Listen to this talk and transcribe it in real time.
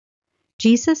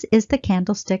Jesus is the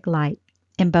candlestick light.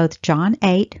 In both John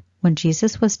 8, when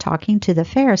Jesus was talking to the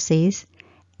Pharisees,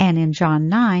 and in John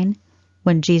 9,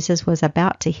 when Jesus was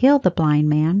about to heal the blind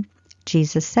man,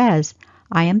 Jesus says,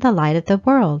 I am the light of the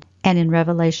world. And in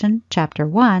Revelation chapter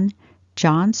 1,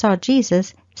 John saw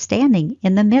Jesus standing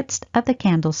in the midst of the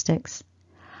candlesticks.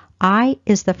 I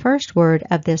is the first word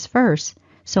of this verse,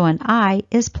 so an I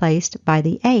is placed by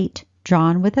the 8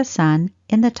 drawn with a sun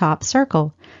in the top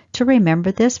circle. To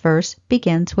remember, this verse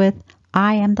begins with,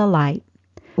 I am the light.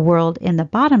 The world in the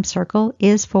bottom circle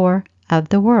is for of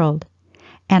the world.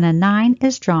 And a 9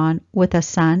 is drawn with a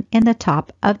sun in the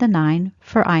top of the 9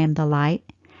 for I am the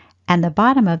light. And the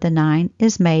bottom of the 9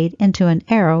 is made into an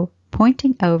arrow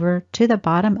pointing over to the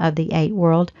bottom of the 8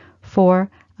 world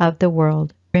for of the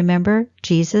world. Remember,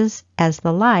 Jesus as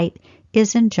the light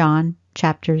is in John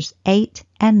chapters 8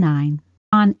 and 9.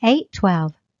 On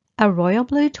 8:12, a royal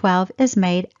blue 12 is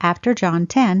made after John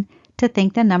 10 to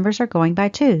think the numbers are going by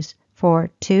twos.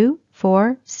 For 2,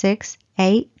 4, 6,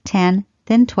 8, 10,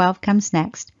 then 12 comes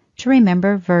next, to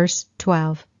remember verse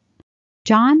 12.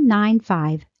 John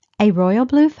 9:5, a royal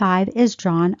blue 5 is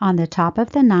drawn on the top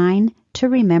of the 9 to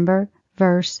remember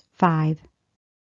verse 5.